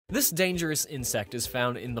This dangerous insect is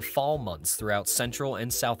found in the fall months throughout Central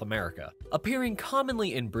and South America, appearing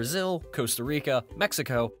commonly in Brazil, Costa Rica,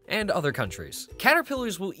 Mexico, and other countries.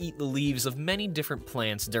 Caterpillars will eat the leaves of many different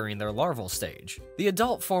plants during their larval stage. The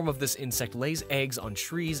adult form of this insect lays eggs on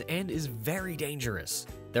trees and is very dangerous.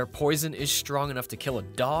 Their poison is strong enough to kill a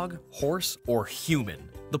dog, horse, or human.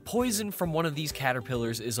 The poison from one of these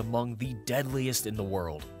caterpillars is among the deadliest in the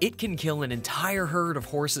world. It can kill an entire herd of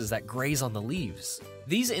horses that graze on the leaves.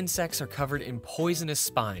 These insects are covered in poisonous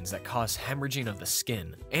spines that cause hemorrhaging of the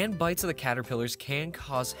skin, and bites of the caterpillars can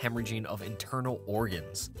cause hemorrhaging of internal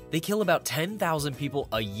organs. They kill about 10,000 people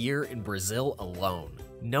a year in Brazil alone.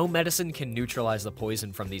 No medicine can neutralize the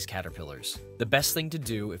poison from these caterpillars. The best thing to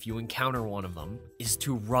do if you encounter one of them is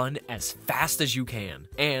to run as fast as you can,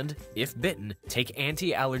 and, if bitten, take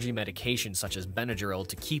anti-allergy medication such as Benadryl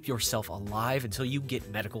to keep yourself alive until you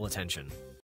get medical attention.